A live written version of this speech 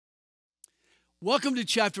Welcome to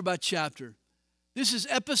Chapter by Chapter. This is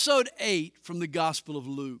episode 8 from the Gospel of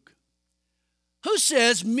Luke. Who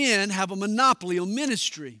says men have a monopoly on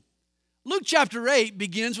ministry? Luke chapter 8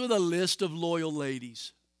 begins with a list of loyal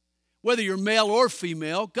ladies. Whether you're male or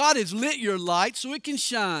female, God has lit your light so it can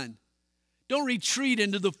shine. Don't retreat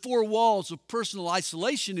into the four walls of personal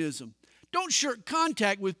isolationism. Don't shirk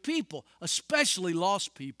contact with people, especially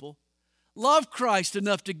lost people. Love Christ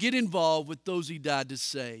enough to get involved with those He died to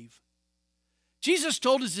save. Jesus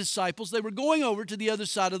told His disciples they were going over to the other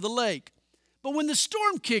side of the lake. But when the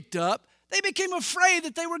storm kicked up, they became afraid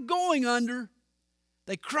that they were going under.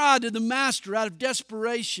 They cried to the Master out of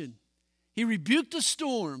desperation. He rebuked the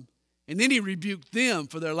storm, and then He rebuked them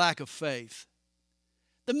for their lack of faith.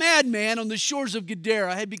 The madman on the shores of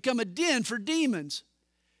Gadara had become a den for demons.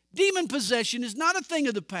 Demon possession is not a thing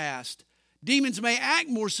of the past. Demons may act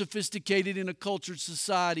more sophisticated in a cultured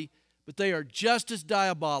society, but they are just as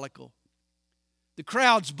diabolical. The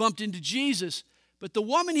crowds bumped into Jesus, but the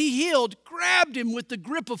woman He healed grabbed Him with the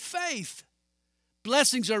grip of faith.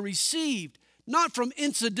 Blessings are received not from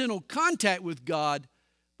incidental contact with God,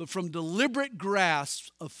 but from deliberate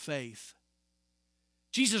grasps of faith.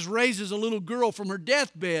 Jesus raises a little girl from her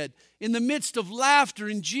deathbed in the midst of laughter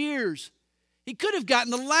and jeers. He could have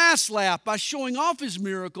gotten the last laugh by showing off His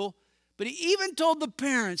miracle, but He even told the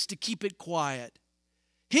parents to keep it quiet.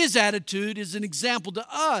 His attitude is an example to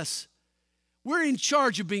us. We're in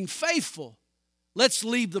charge of being faithful. Let's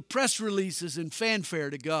leave the press releases and fanfare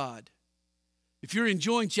to God. If you're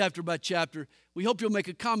enjoying Chapter by Chapter, we hope you'll make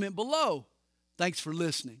a comment below. Thanks for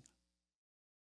listening.